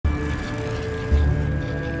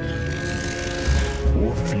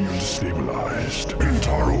Warp field stabilized.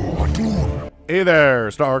 Intaro Adun. Hey there,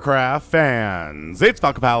 StarCraft fans! It's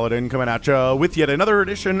Falcon Paladin coming at ya with yet another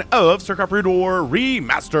edition of StarCraft Brood War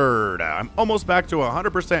Remastered. I'm almost back to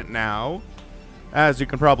 100% now. As you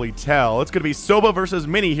can probably tell, it's going to be Soma versus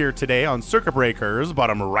Mini here today on Circuit Breakers.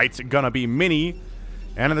 Bottom right's going to be Mini.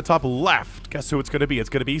 And in the top left, guess who it's going to be? It's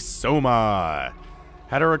going to be Soma.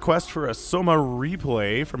 Had a request for a Soma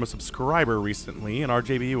replay from a subscriber recently, and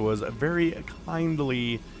RJB was very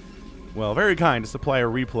kindly, well, very kind to supply a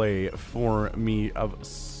replay for me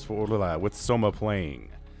with Soma playing.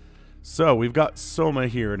 So we've got Soma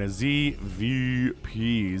here in a ZVP.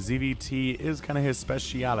 ZVT is kind of his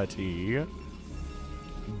speciality,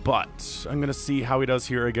 but I'm going to see how he does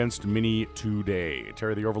here against Mini today.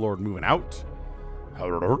 Terry the Overlord moving out.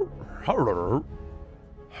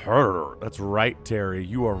 That's right, Terry.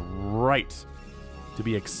 You are right to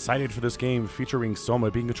be excited for this game featuring Soma.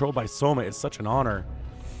 Being controlled by Soma is such an honor.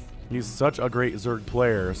 He's such a great Zerg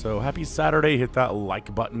player. So happy Saturday. Hit that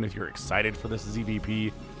like button if you're excited for this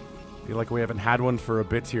ZVP. I feel like we haven't had one for a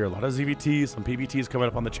bit here. A lot of ZVTs, some PVTs coming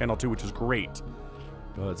up on the channel too, which is great.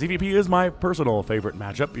 But ZVP is my personal favorite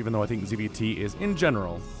matchup, even though I think ZVT is, in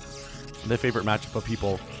general, the favorite matchup of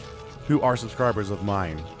people who are subscribers of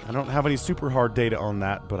mine. I don't have any super hard data on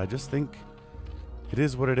that, but I just think it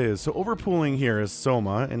is what it is. So overpooling here is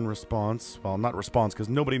Soma in response. Well, not response, because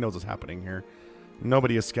nobody knows what's happening here.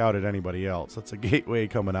 Nobody has scouted anybody else. That's a gateway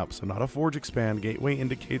coming up, so not a forge expand. Gateway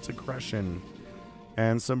indicates aggression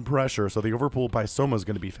and some pressure, so the overpool by Soma is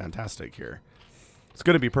going to be fantastic here. It's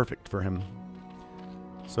going to be perfect for him.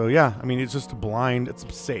 So yeah, I mean, it's just blind. It's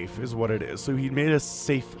safe is what it is. So he made a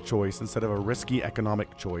safe choice instead of a risky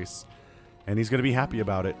economic choice. And he's going to be happy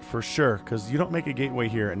about it for sure, because you don't make a gateway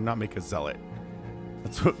here and not make a zealot.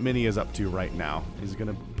 That's what Mini is up to right now. He's going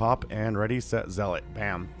to pop and ready, set, zealot.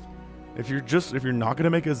 Bam. If you're not going to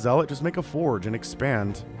make a zealot, just make a forge and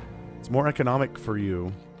expand. It's more economic for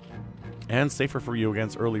you and safer for you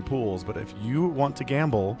against early pools. But if you want to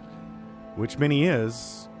gamble, which Mini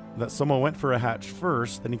is, that Soma went for a hatch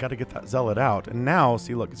first, then you got to get that zealot out. And now,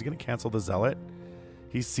 see, look, is he going to cancel the zealot?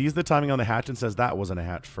 He sees the timing on the hatch and says that wasn't a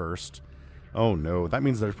hatch first. Oh no, that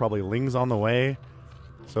means there's probably lings on the way.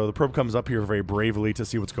 So the probe comes up here very bravely to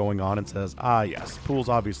see what's going on and says, ah yes, pool's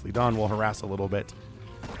obviously done. We'll harass a little bit,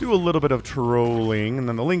 do a little bit of trolling, and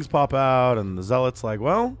then the lings pop out, and the zealot's like,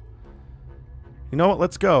 well, you know what,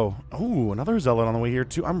 let's go. Oh, another zealot on the way here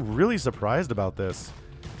too. I'm really surprised about this.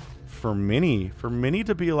 For Mini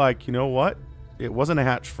to be like, you know what, it wasn't a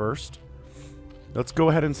hatch first. Let's go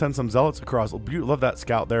ahead and send some zealots across. Love that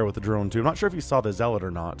scout there with the drone too. I'm not sure if he saw the zealot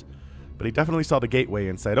or not, but he definitely saw the gateway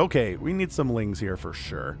and said, okay, we need some lings here for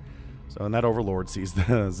sure. So, and that Overlord sees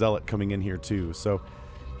the zealot coming in here too. So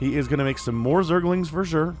he is going to make some more Zerglings for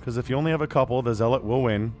sure, because if you only have a couple, the zealot will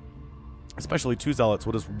win. Especially two zealots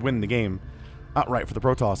will just win the game outright for the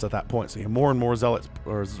Protoss at that point. So you have more and more zealots,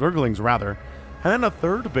 or Zerglings rather. And then a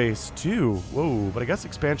third base, too. Whoa, but I guess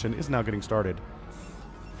expansion is now getting started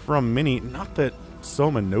from Mini. Not that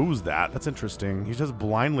Soma knows that. That's interesting. He's just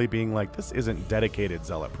blindly being like, this isn't dedicated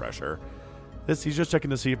zealot pressure. He's just checking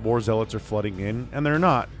to see if more zealots are flooding in, and they're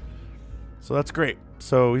not. So that's great.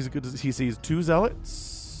 So he sees two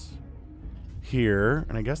zealots here,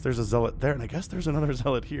 and I guess there's a zealot there, and I guess there's another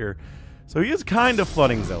zealot here. So he is kind of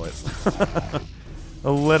flooding zealots. A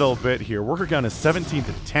little bit here. Worker count is 17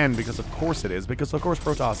 to 10 because of course it is. Because of course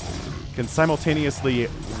Protoss can simultaneously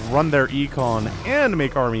run their econ and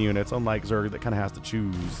make army units, unlike Zerg that kind of has to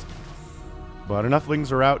choose. But enough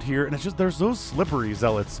lings are out here, and it's just there's those slippery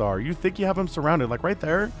zealots are. You think you have them surrounded, like right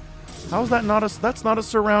there? How is that not a? That's not a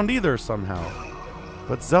surround either somehow.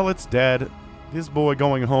 But zealot's dead. His boy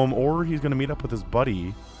going home, or he's going to meet up with his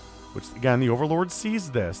buddy. Which again, the Overlord sees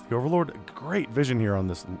this. The Overlord, great vision here on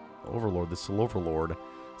this Overlord, this Overlord.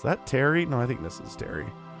 Is that Terry? No, I think this is Terry.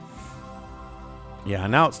 Yeah,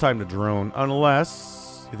 now it's time to drone.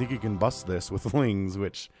 Unless you think you can bust this with lings,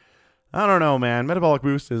 which, I don't know, man. Metabolic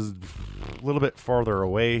boost is a little bit farther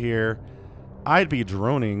away here. I'd be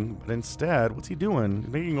droning, but instead, what's he doing?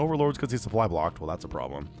 Making Overlords because he's supply blocked. Well, that's a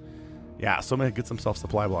problem. Yeah, Soma gets himself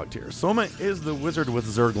supply blocked here. Soma is the wizard with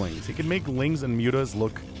Zerglings. He can make lings and mutas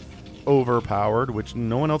look overpowered, which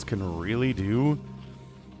no one else can really do.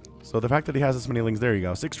 So the fact that he has this many lings, there you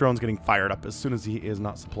go. 6 drones getting fired up as soon as he is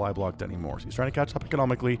not supply blocked anymore. So he's trying to catch up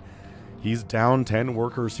economically. He's down 10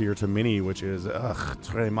 workers here to Mini, which is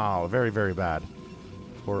très mal, very, very bad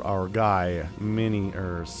for our guy Mini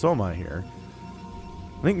or Soma here.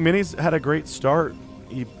 I think Mini's had a great start.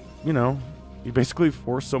 He basically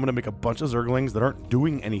forced Soma to make a bunch of Zerglings that aren't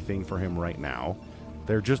doing anything for him right now.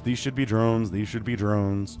 They're just, these should be drones, these should be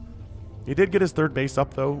drones. He did get his third base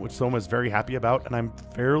up, though, which Soma is very happy about, and I'm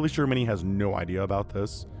fairly sure Mini has no idea about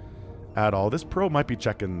this at all. This pro might be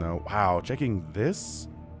checking, though. Wow, checking this?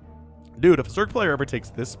 Dude, if a Zerg player ever takes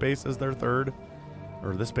this space as their third,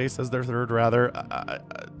 or this space as their third, rather,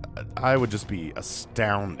 I would just be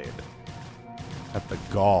astounded at the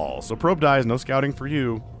gall. So probe dies, no scouting for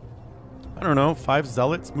you. I don't know, 5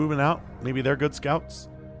 zealots moving out. Maybe they're good scouts.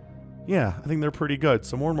 Yeah, I think they're pretty good.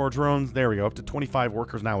 So more and more drones. There we go. Up to 25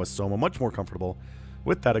 workers now with Soma. Much more comfortable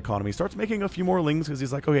with that economy. Starts making a few more lings because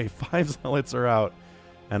he's like, okay, 5 zealots are out.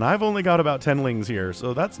 And I've only got about 10 lings here,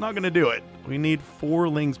 so that's not going to do it. We need 4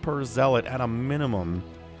 lings per zealot at a minimum.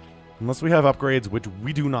 Unless we have upgrades, which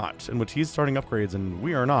we do not. And which he's starting upgrades, and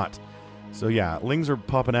we are not. So yeah, lings are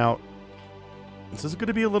popping out. This is going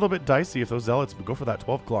to be a little bit dicey if those zealots go for that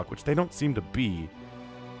 12 o'clock, which they don't seem to be.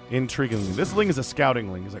 Intriguingly. This ling is a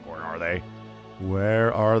scouting ling. He's like, where are they?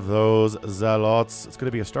 Where are those zealots? It's going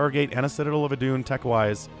to be a Stargate and a Citadel of Adun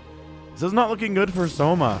tech-wise. This is not looking good for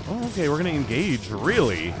Soma. Oh, okay, we're going to engage.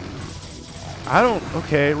 Really?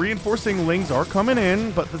 Okay, reinforcing lings are coming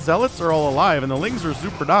in, but the zealots are all alive, and the lings are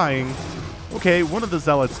super dying. Okay, one of the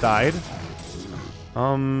zealots died.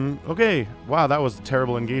 Okay. Wow, that was a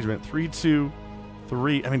terrible engagement. 3, 2,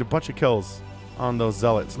 3. I mean, a bunch of kills on those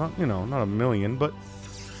zealots. Not, you know, not a million, but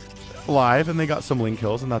alive, and they got some ling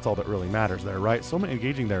kills, and that's all that really matters there, right? Soma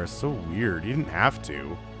engaging there is so weird. You didn't have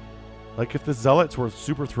to. Like, if the zealots were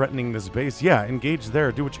super threatening this base, yeah, engage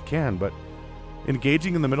there, do what you can, but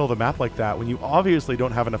engaging in the middle of the map like that when you obviously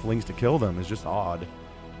don't have enough lings to kill them is just odd.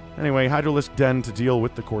 Anyway, Hydralisk Den to deal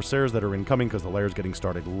with the Corsairs that are incoming because the layer's getting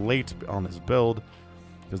started late on his build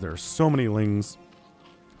because there are so many lings.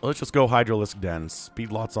 Let's just go Hydralisk Den.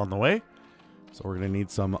 Speed lots on the way. So we're going to need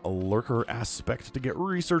some lurker aspect to get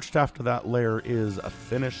researched after that layer is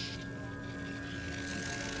finished.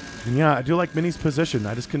 And yeah, I do like Mini's position.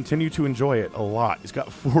 I just continue to enjoy it a lot. He's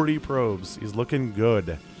got 40 probes. He's looking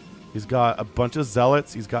good. He's got a bunch of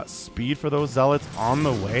zealots. He's got speed for those zealots on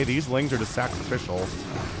the way. These lings are just sacrificial.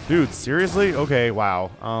 Dude, seriously? Okay,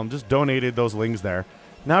 wow. Just donated those lings there.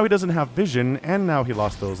 Now he doesn't have vision, and now he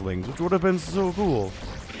lost those lings, which would have been so cool.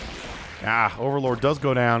 Ah, Overlord does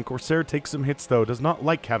go down. Corsair takes some hits, though. Does not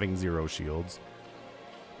like having 0 shields.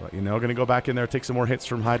 But, you know, going to go back in there, take some more hits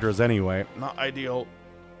from Hydras anyway. Not ideal.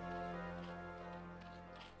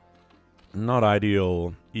 Not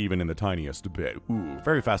ideal, even in the tiniest bit. Ooh,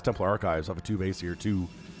 very fast Templar Archives off a 2 base here, too.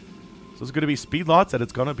 So it's going to be speed lots, and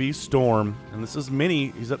it's going to be Storm. And this is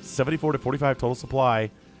Mini. He's at 74 to 45 total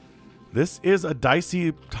supply. This is a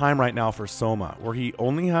dicey time right now for Soma, where he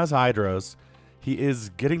only has Hydras. He is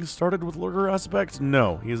getting started with Lurker Aspect?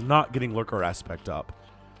 No, he is not getting Lurker Aspect up.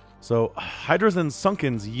 So, Hydras and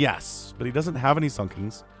Sunkens, yes, but he doesn't have any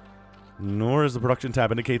Sunkens. Nor does the production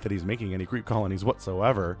tab indicate that he's making any creep colonies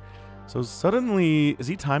whatsoever. So suddenly, is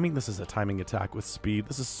he timing? This is a timing attack with speed.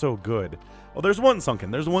 This is so good. Oh, there's one Sunken.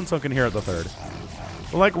 There's one Sunken here at the third.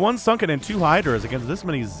 But like 1 Sunken and 2 Hydras against this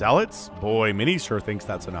many Zealots? Boy, Mini sure thinks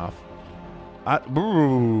that's enough. I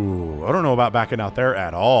don't know about backing out there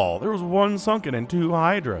at all. There was 1 Sunken and 2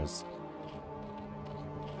 Hydras.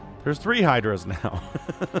 There's 3 Hydras now.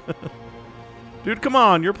 Dude, come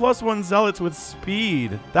on. You're +1 Zealots with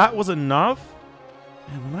speed. That was enough?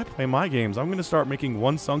 Man, when I play my games, I'm going to start making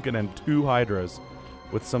 1 Sunken and 2 Hydras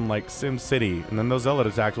with some, like, Sim City. And then those Zealot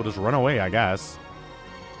attacks will just run away, I guess.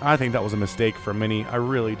 I think that was a mistake from Mini. I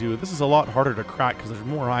really do. This is a lot harder to crack because there's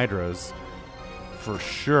more Hydras. For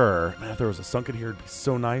sure. Man, if there was a Sunken here, it'd be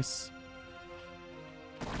so nice.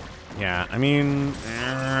 Yeah, I mean,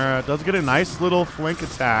 it does get a nice little flank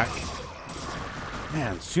attack.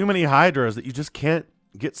 Man, too many Hydras that you just can't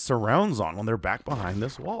get surrounds on when they're back behind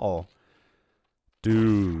this wall.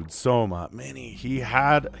 Dude, Soma, Mini, he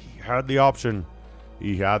had the option.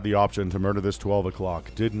 He had the option to murder this 12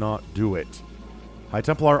 o'clock. Did not do it. High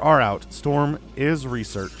Templar are out. Storm is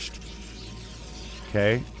researched.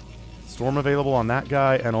 Okay. Storm available on that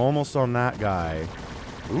guy and almost on that guy.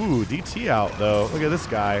 Ooh, DT out, though. Look at this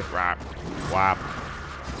guy. Whap, whap,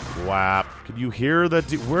 whap. Can you hear the...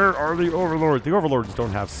 Where are the Overlords? The Overlords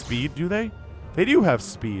don't have speed, do they? They do have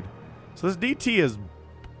speed. So this DT is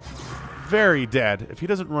very dead. If he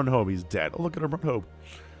doesn't run home, he's dead. Oh, look at him run home.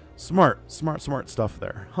 Smart, smart, smart stuff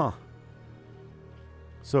there. Huh.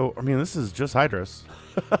 So, I mean, this is just Hydras.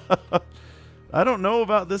 I don't know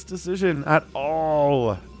about this decision at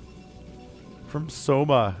all. From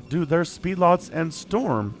Soma. Dude, there's speed lots and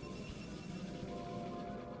Storm.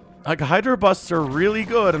 Like, Hydra busts are really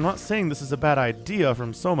good. I'm not saying this is a bad idea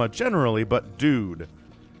from Soma generally, but dude.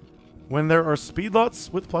 When there are speed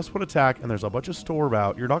lots with +1 attack and there's a bunch of Storm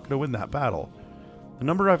out, you're not going to win that battle. The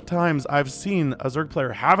number of times I've seen a Zerg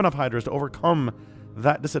player have enough Hydras to overcome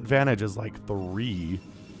that disadvantage is like 3.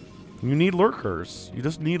 You need lurkers. You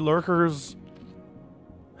just need lurkers.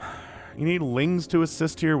 You need Lings to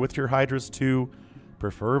assist here with your Hydras too,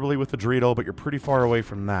 preferably with the Dreidel, but you're pretty far away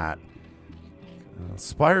from that.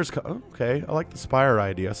 Spire's... okay, I like the Spire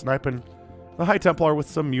idea. Sniping the High Templar with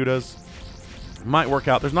some mutas might work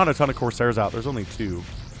out. There's not a ton of Corsairs out. There's only 2,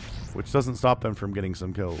 which doesn't stop them from getting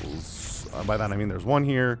some kills. By that I mean there's 1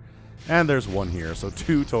 here, and there's 1 here. So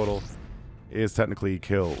 2 total is technically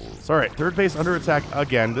kills. All right, third base under attack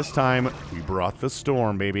again. This time, we brought the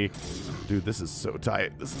storm, baby. Dude, this is so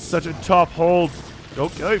tight. This is such a tough hold.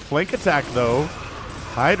 Okay, flank attack, though.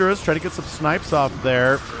 Hydras, try to get some snipes off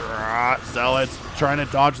there. Zealots trying to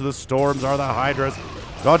dodge the storms are the Hydras.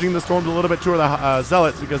 Dodging the storms a little bit too are the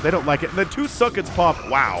Zealots because they don't like it. And then 2 Suckets pop.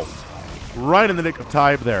 Wow. Right in the nick of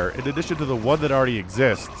time there, in addition to the one that already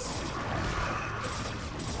exists.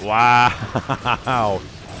 Wow.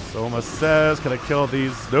 Soma says, can I kill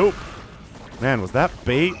these? Nope. Man, was that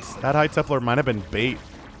bait? That High Templar might have been bait.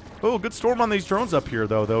 Oh, good storm on these drones up here,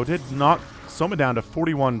 though. Did knock Soma down to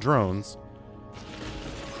 41 drones.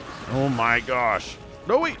 Oh, my gosh.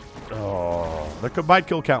 No, wait. Oh, the combined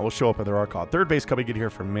kill count will show up in their Archon. Third base coming in here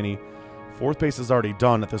from Mini. Fourth base is already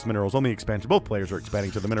done at this Minerals-only expansion. Both players are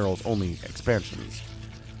expanding to the Minerals-only expansions.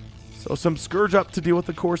 So some Scourge up to deal with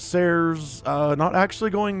the Corsairs. Not actually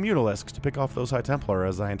going Mutalisks to pick off those High Templar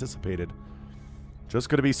as I anticipated. Just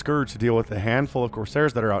going to be Scourge to deal with the handful of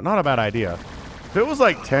Corsairs that are out. Not a bad idea. If it was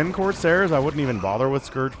like 10 Corsairs, I wouldn't even bother with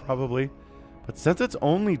Scourge probably. But since it's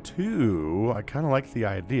only 2, I kind of like the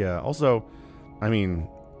idea. Also, I mean,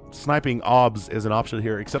 sniping obs is an option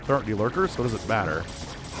here, except there aren't any lurkers, so does it matter?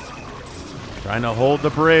 Trying to hold the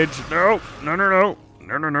bridge. Nope. No, no, no.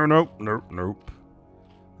 No, no, no, no. Nope, nope.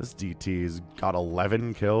 This DT's got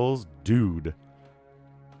 11 kills. Dude.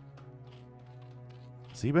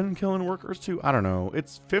 Has he been killing workers too? I don't know.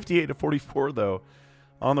 It's 58 to 44, though,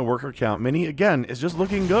 on the worker count. Mini, again, is just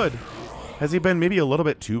looking good. Has he been maybe a little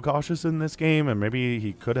bit too cautious in this game, and maybe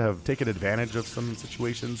he could have taken advantage of some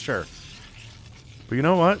situations? Sure. But you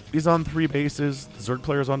know what? He's on 3 bases. The Zerg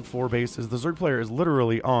player is on 4 bases. The Zerg player is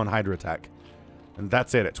literally on Hydra attack. And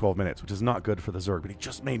that's it at 12 minutes, which is not good for the Zerg, but he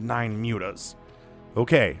just made 9 mutas.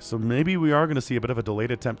 Okay, so maybe we are going to see a bit of a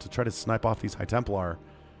delayed attempt to try to snipe off these High Templar.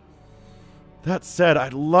 That said,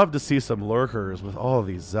 I'd love to see some lurkers with all of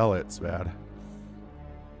these Zealots, man.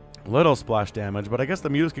 Little splash damage, but I guess the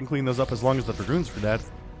mutas can clean those up as long as the Dragoons are dead.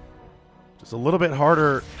 Just a little bit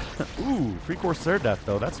harder. Ooh, free Corsair death,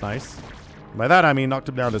 though. That's nice. By that, I mean knocked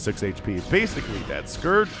him down to 6 HP. Basically dead.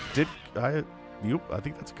 Scourge did... I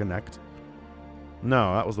think that's a connect.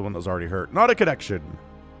 No, that was the one that was already hurt. Not a connection.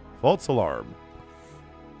 False alarm.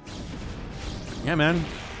 Yeah, man.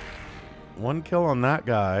 1 kill on that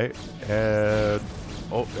guy. And...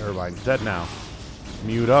 oh, never mind. Dead now.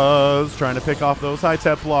 Mutas trying to pick off those High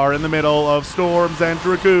Templar in the middle of storms and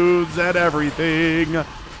Dragoons and everything.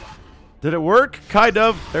 Did it work? Kind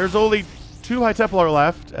of. There's only 2 High Templar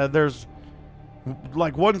left, and there's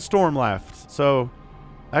like 1 storm left. So,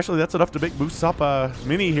 actually, that's enough to make boost up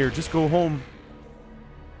Mini here. Just go home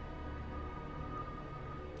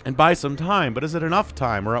and buy some time. But is it enough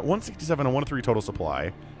time? We're at 167 and 103 total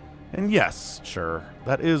supply. And yes, sure,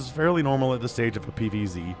 that is fairly normal at this stage of a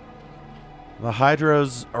PvZ. The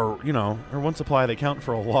Hydras are, you know, are 1 supply. They count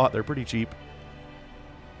for a lot. They're pretty cheap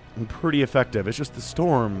and pretty effective. It's just the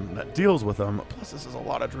storm that deals with them. Plus, this is a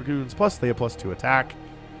lot of Dragoons. Plus, they have +2 attack.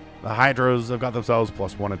 The Hydras have got themselves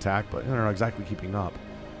 +1 attack, but they're not exactly keeping up.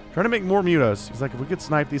 Trying to make more mutas. He's like, if we could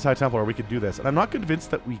snipe these High Templar, we could do this. And I'm not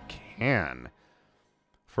convinced that we can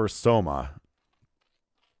for Soma.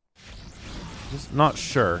 Just not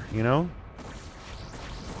sure, you know?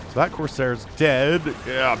 So that Corsair's dead.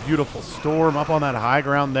 Yeah, beautiful storm up on that high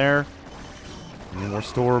ground there. Any more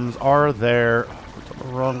storms are there. Clicked on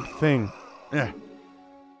the wrong thing. Yeah.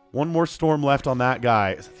 1 more storm left on that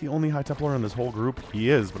guy. Is that the only High Templar in this whole group? He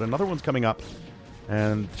is, but another one's coming up.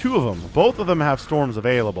 And 2 of them. Both of them have storms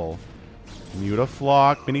available.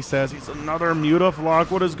 Mutaflock. Mini says he's another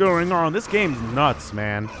Mutaflock. What is going on? This game's nuts,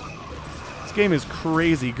 man. This game is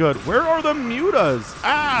crazy good. Where are the mutas?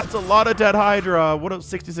 Ah, it's a lot of dead Hydra.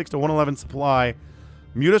 66 to 111 supply.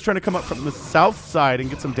 Muta's trying to come up from the south side and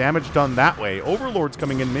get some damage done that way. Overlord's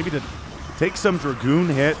coming in maybe to take some Dragoon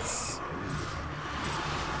hits.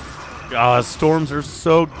 Ah, storms are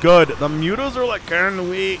so good. The mutas are like, can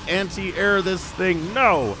we anti-air this thing?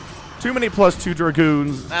 No. Too many +2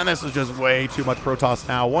 Dragoons. And this is just way too much Protoss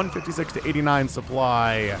now. 156 to 89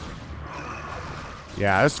 supply.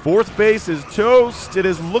 Yeah, this fourth base is toast. It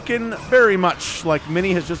is looking very much like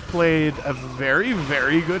Mini has just played a very,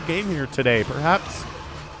 very good game here today. Perhaps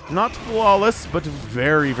not flawless, but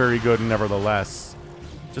very, very good nevertheless.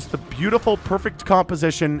 Just the beautiful, perfect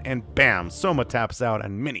composition, and bam, Soma taps out,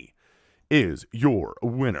 and Mini is your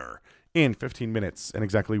winner in 15 minutes and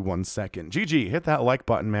exactly 1 second. GG, hit that like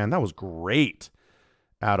button, man. That was great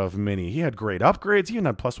out of Mini. He had great upgrades. He even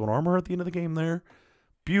had +1 armor at the end of the game there.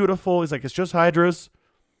 Beautiful. He's like, it's just Hydras.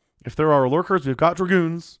 If there are lurkers, we've got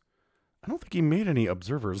Dragoons. I don't think he made any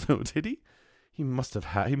observers, though, did he? He must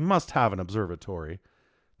have an observatory.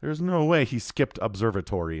 There's no way he skipped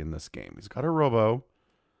observatory in this game. He's got a robo.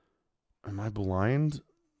 Am I blind?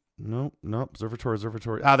 Nope, nope.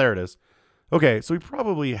 Observatory. Ah, there it is. Okay, so he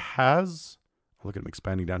probably has... Look at him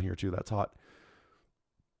expanding down here, too. That's hot.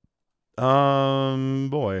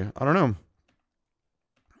 Boy, I don't know.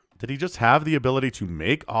 Did he just have the ability to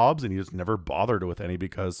make obs and he just never bothered with any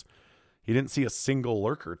because he didn't see a single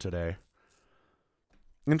lurker today?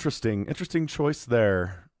 Interesting choice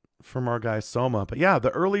there from our guy Soma. But yeah,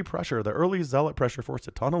 the early pressure, the early zealot pressure forced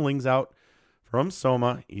a ton of lings out from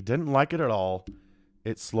Soma. He didn't like it at all.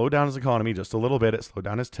 It slowed down his economy just a little bit. It slowed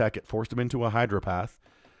down his tech. It forced him into a Hydra path.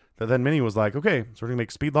 But then Mini was like, okay, so we're going to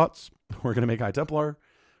make speed lots. We're going to make High Templar.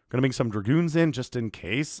 We're going to make some Dragoons in just in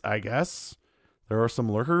case, I guess. There are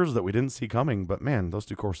some lurkers that we didn't see coming, but man, those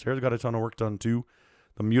two Corsairs got a ton of work done too.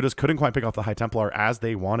 The Mutas couldn't quite pick off the High Templar as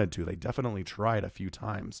they wanted to. They definitely tried a few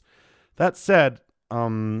times. That said,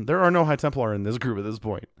 there are no High Templar in this group at this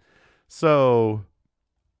point. So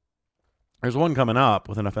there's one coming up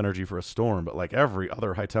with enough energy for a storm, but like every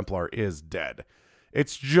other High Templar is dead.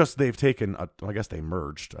 It's just they've taken, I guess they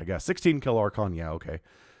merged. 16 kill Archon, yeah, okay.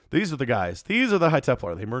 These are the guys. These are the High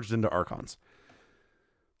Templar. They merged into Archons.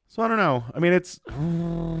 So I don't know. I mean, it's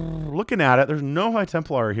looking at it. There's no High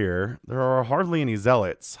Templar here. There are hardly any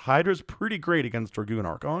Zealots. Hydra's pretty great against Dragoon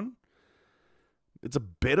Archon. It's a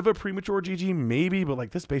bit of a premature GG, maybe, but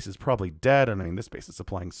like this base is probably dead. And I mean, this base is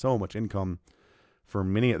supplying so much income for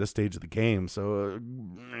Mini at this stage of the game. So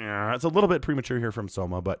yeah, it's a little bit premature here from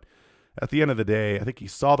Soma, but at the end of the day, I think he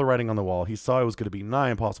saw the writing on the wall. He saw it was going to be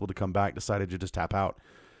nigh impossible to come back, decided to just tap out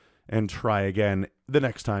and try again the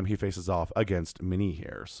next time he faces off against Mini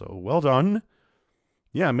here. So well done.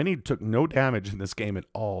 Yeah, Mini took no damage in this game at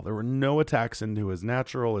all. There were no attacks into his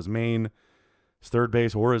natural, his main, his third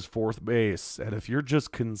base, or his fourth base. And if you're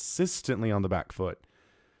just consistently on the back foot,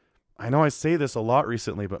 I know I say this a lot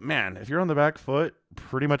recently, but man, if you're on the back foot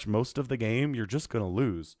pretty much most of the game, you're just going to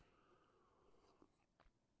lose.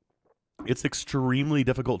 It's extremely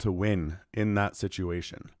difficult to win in that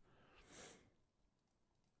situation.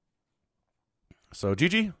 So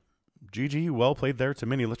GG. GG, well played there to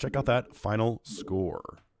Mini. Let's check out that final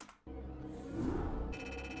score.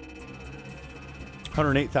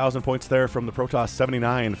 108,000 points there from the Protoss,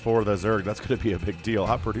 79 for the Zerg. That's going to be a big deal.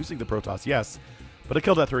 Outproducing the Protoss, yes, but a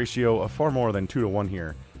kill-death ratio of far more than 2-to-1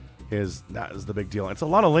 here that is the big deal. It's a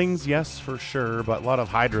lot of Lings, yes, for sure, but a lot of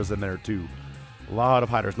Hydras in there too. A lot of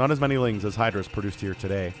Hydras. Not as many Lings as Hydras produced here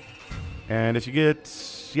today. And if you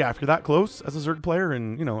get, yeah, if you're that close as a Zerg player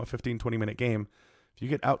in, you know, a 15-20 minute game, if you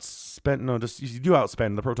get outspent, you do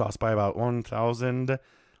outspend the Protoss by about 1,000,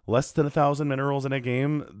 less than 1,000 minerals in a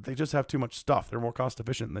game. They just have too much stuff. They're more cost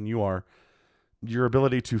efficient than you are. Your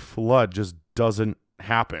ability to flood just doesn't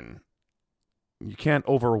happen. You can't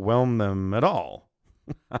overwhelm them at all.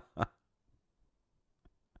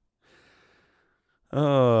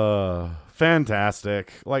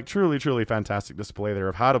 Fantastic. Like, truly, truly fantastic display there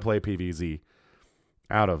of how to play PvZ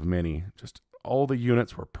out of Mini. Just all the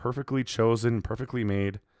units were perfectly chosen, perfectly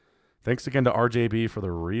made. Thanks again to RJB for the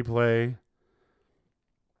replay.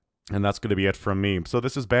 And that's going to be it from me. So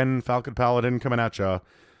this has been Falcon Paladin coming at ya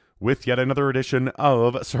with yet another edition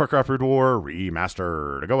of StarCraft Brood War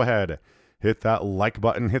Remastered. Go ahead, hit that like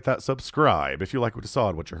button, hit that subscribe if you like what you saw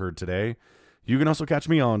and what you heard today. You can also catch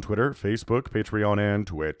me on Twitter, Facebook, Patreon, and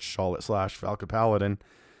Twitch, all at /Falcon Paladin.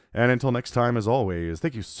 And until next time, as always,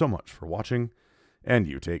 thank you so much for watching, and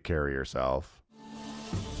you take care of yourself.